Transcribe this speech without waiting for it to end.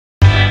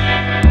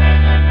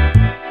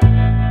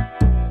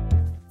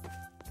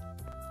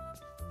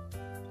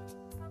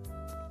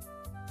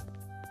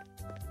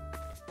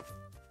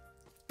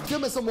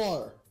Give me some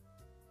water.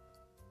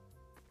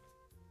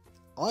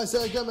 I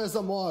said give me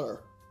some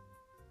water.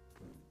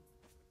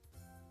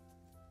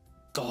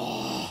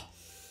 Oh,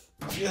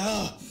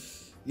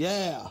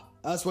 yeah,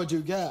 that's what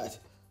you get.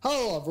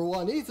 Hello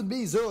everyone,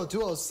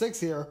 Ethanb0206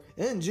 here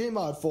in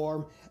Gmod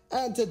form,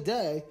 and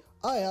today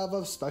I have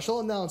a special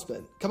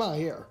announcement. Come on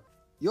here.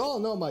 You all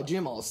know my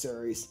Gmod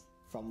series,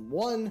 from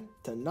 1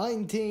 to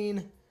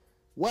 19.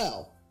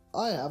 Well,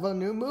 I have a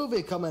new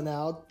movie coming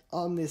out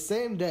on the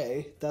same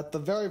day that the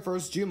very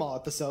first Gmod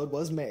episode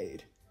was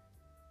made.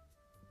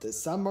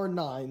 December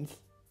 9th,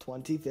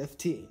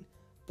 2015.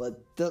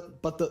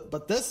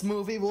 But this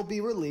movie will be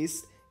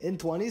released in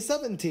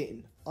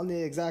 2017 on the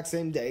exact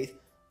same date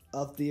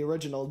of the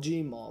original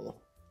Gmod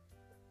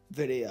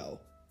video.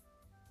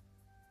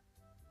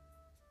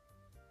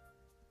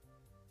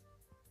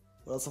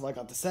 What else have I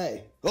got to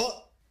say?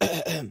 Oh,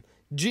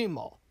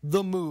 Gmod,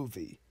 the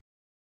movie.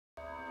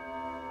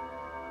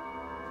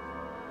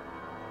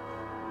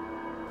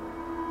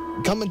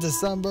 Coming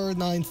December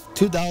 9th,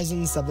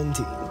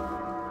 2017.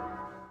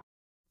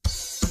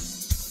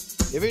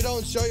 If you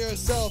don't show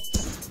yourself...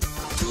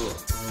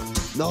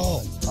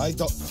 No, I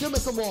don't... Give me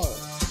some water.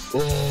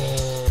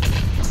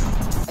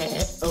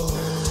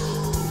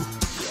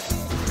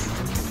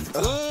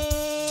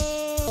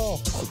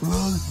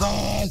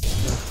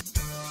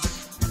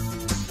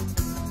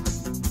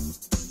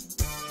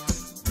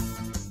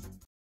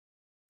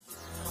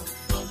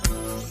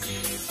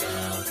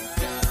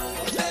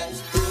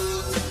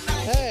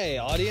 Hey,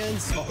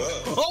 audience.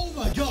 Oh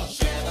my gosh.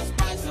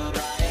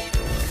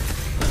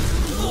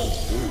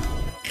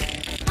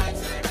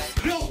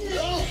 She'll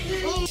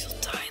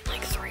die in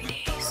like 3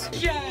 days.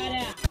 Shut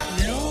up!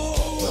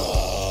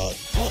 No!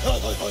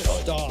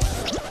 Stop.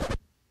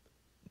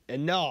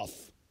 Enough.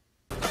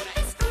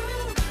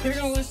 You're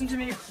gonna listen to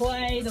me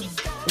play the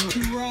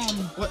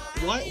drum. What?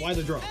 Why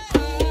the drum?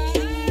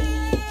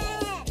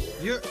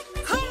 You're...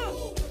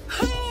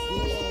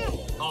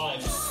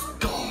 I'm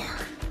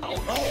scarred.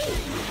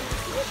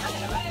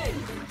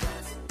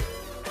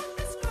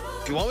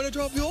 If you want me to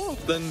drop you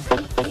off, then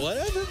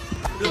whatever.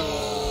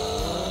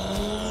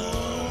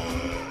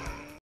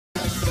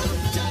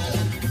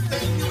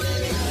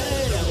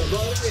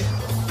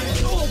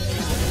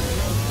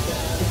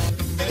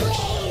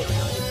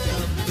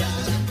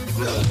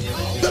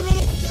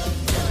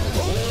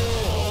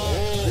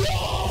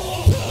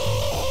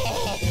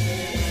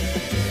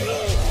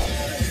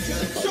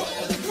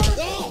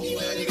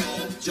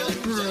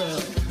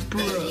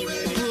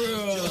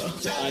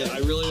 I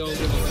really don't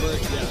give a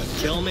frick. Yeah,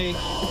 kill me.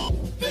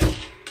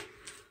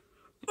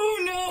 Oh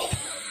no!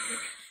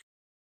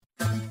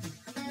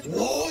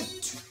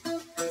 What?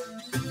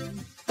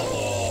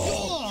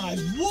 God,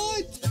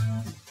 what?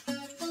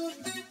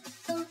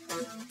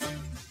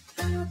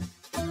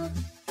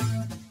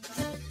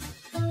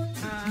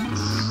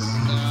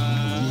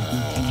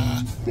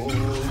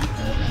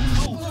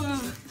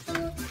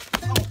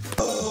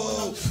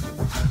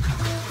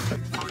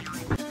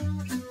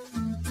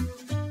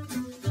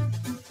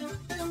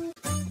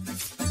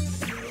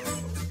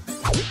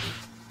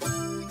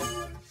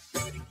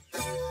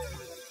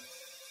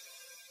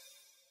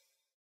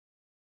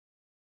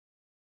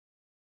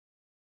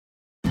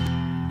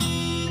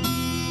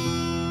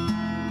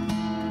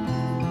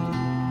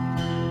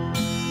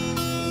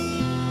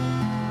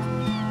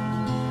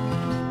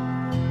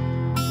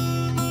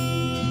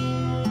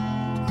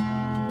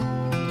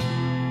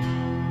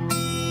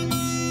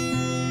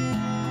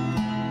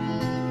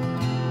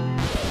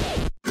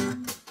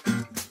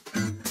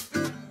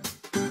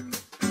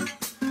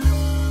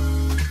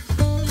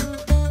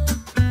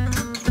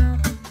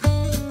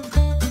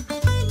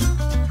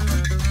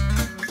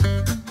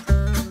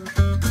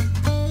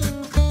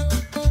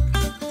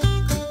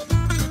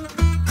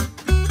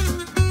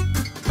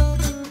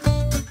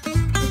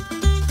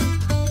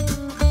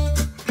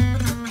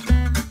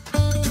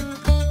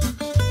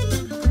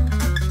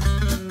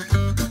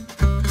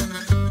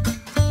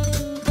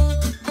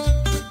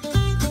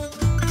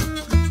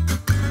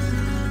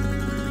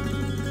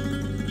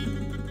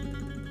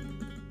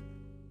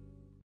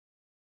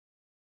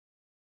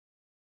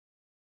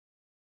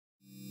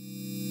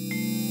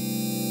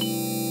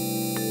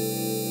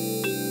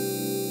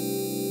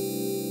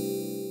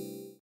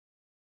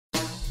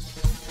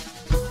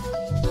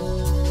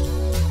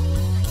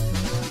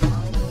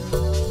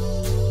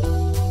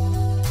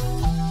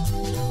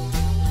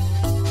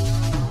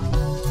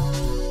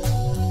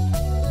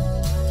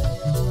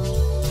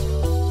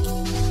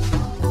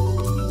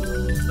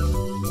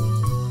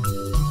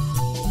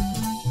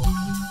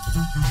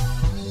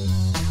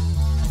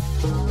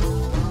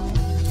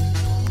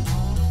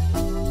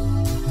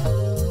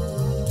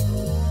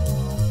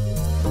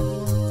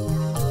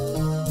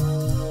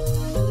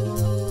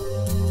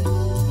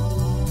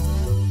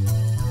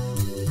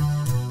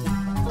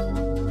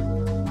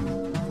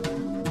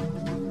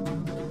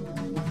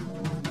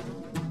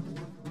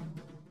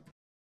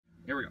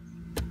 Here we go.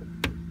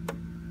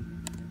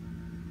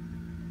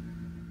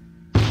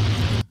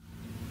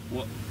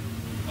 What?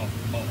 Oh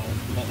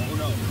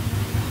no.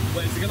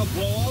 Wait, is it gonna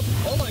blow up?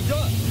 Oh my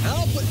god!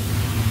 Help!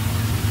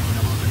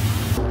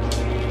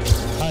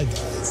 Hi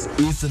guys,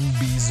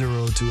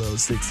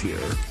 Ethanb0206 here.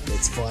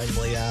 It's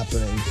finally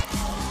happening.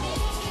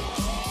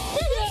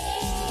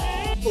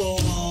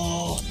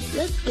 Oh.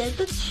 Let's get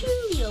the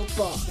Cheerio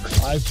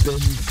box. I've been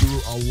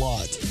through a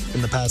lot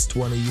in the past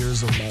 20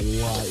 years of my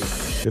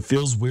life. It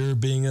feels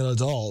weird being an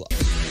adult.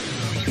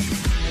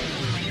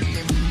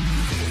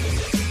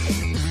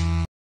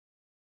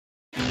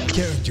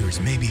 Characters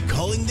may be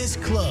calling this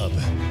club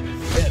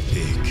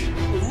epic.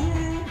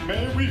 Ooh,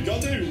 man, we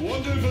got a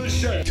wonderful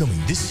show.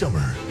 Coming this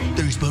summer,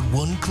 there's but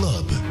one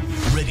club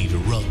ready to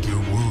rock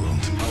your world.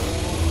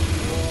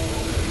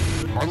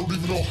 I don't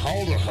even know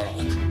how to hack.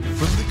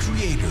 From the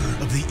creator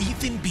of the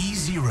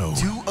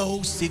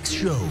Ethanb0206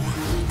 show.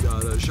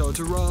 Got a show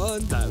to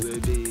run, that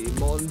would be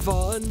more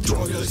fun.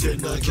 Join us in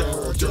the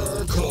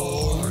character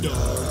corner.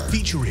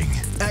 Featuring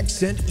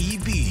Accent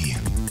EB,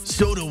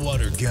 Soda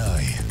Water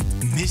Guy,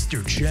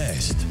 Mr.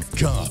 Chest,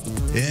 Cop,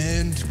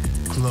 and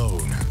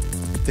Clone.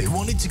 They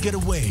wanted to get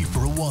away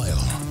for a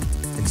while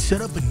and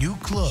set up a new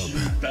club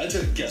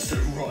Better guess it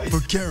right.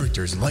 for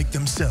characters like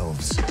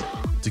themselves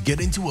to get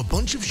into a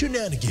bunch of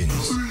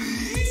shenanigans.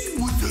 Please,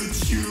 with the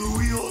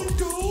chewy on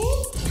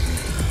top.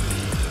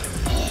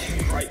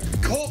 Right,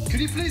 Cop, could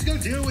you please go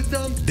deal with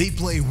them? They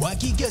play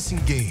wacky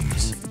guessing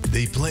games.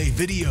 They play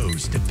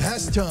videos to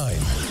pass time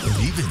and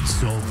even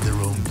solve their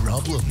own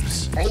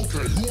problems.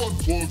 Okay, who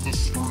unplugged the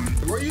stream?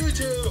 Were you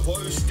two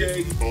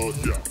hosting?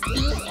 Yeah.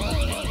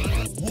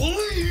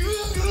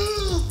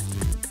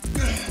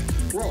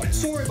 Right,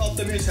 sorry about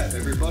the mishap,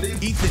 everybody.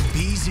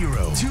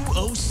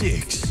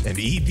 Ethanb0206 and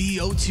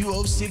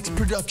EB0206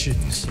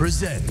 Productions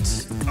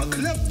presents A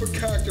club for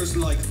characters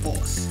like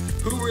us,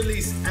 who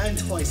release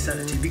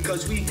anti-sanity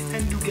because we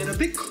tend to get a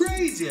bit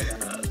crazy,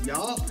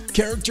 yeah?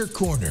 Character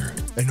Corner,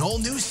 an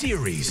all-new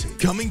series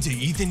coming to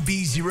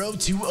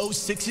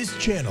Ethanb0206's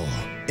channel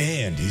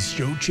and his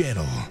show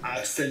channel.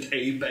 Accent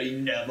eBay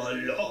never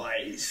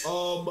lies.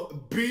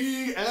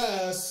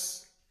 BS.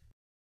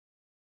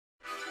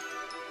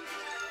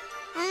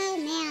 Oh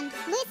man,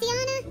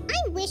 Luciana,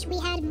 I wish we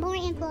had more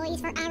employees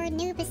for our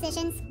new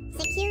positions.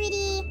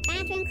 Security,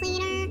 bathroom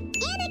cleaner, and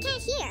a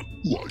cashier.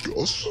 Like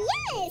us?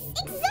 Yes,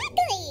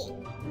 exactly!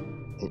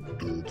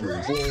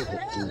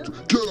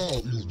 Get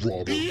out, you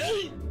robber.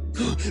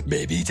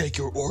 Baby, take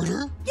your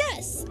order?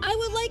 Yes, I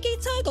would like a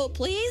taco,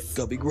 please.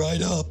 Coming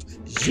right up.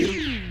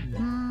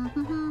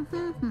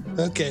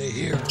 Okay,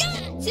 here.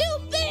 Too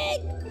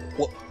big!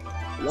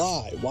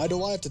 Why? Why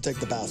do I have to take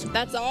the bathroom?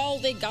 That's all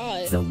they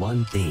got. The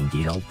one thing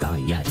you don't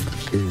got yet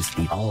is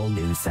the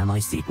all-new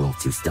semi-sequel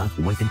to Stuck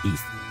with an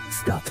Eth,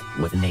 Stuck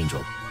with an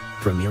Angel,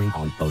 premiering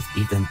on both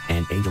Ethan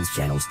and Angel's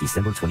channels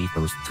December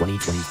 21st,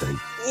 2023.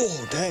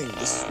 Oh, dang,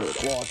 this is 4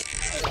 o'clock.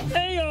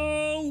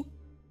 Heyo!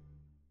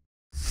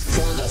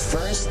 For the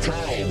first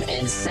time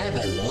in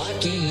 7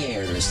 lucky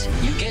years,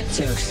 you get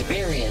to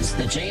experience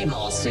the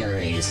J-Mall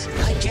series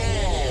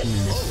again.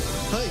 Oh,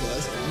 hi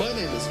guys, my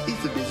name is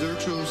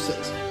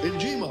Ethanb0206 in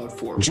Gmod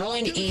form.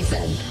 Join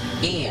Ethan,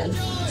 Ian,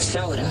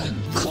 Soda,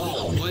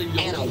 Clone,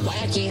 and a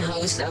wacky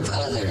host of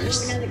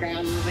others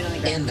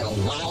in the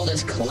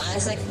wildest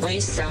classic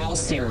freestyle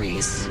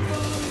series.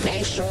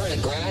 Make sure to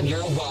grab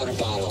your water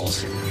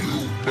bottles,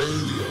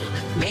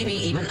 maybe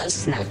even a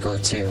snack or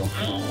two.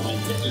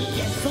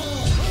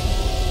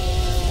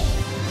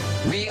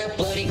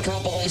 Re-uploading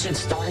compilation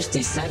starts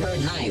December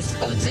 9th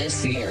of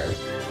this year.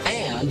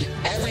 And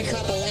every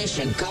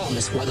compilation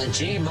comes with a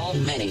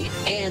Gmod Mini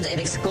and an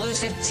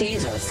exclusive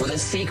teaser for the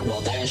sequel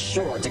that is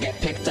sure to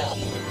get picked up.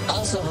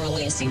 Also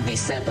releasing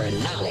December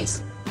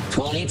 9th,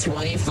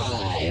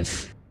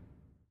 2025.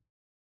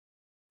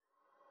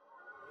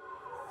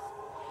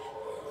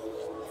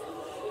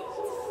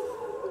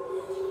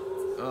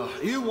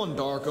 You one,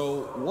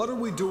 Darko. What are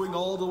we doing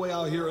all the way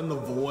out here in the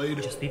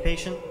void? Just be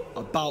patient.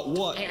 About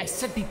what? Hey, I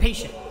said be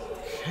patient.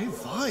 Hey,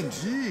 fine,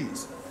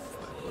 jeez.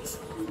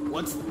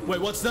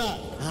 What's that?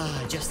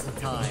 Just in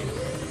time.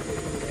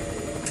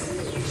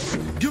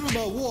 Give me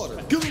my water!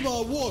 Give me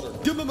my water!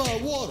 Give me my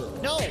water!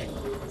 No!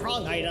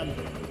 Wrong item.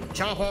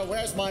 Chopper,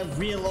 where's my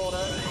real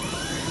order?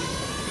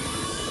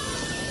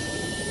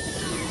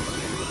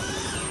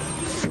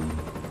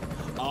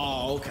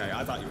 Oh, okay.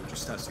 I thought you were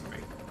just testing me.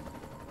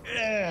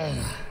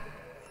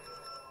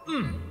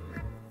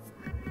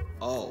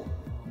 Oh.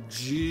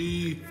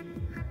 G-Mall.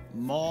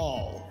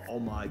 Oh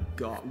my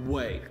god.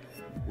 Wait.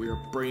 We're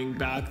bringing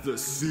back the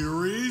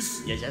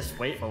series? Yeah, just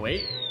wait.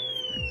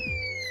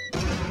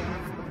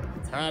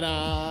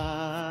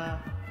 Ta-da!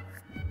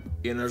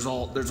 And there's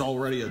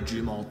already a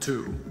Gmall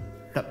 2.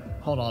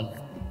 Hold on.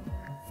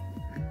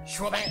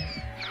 Schwabbat!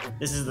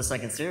 This is the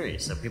second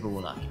series, so people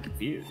will not get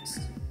confused.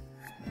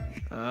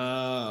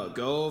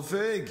 Go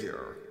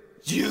figure.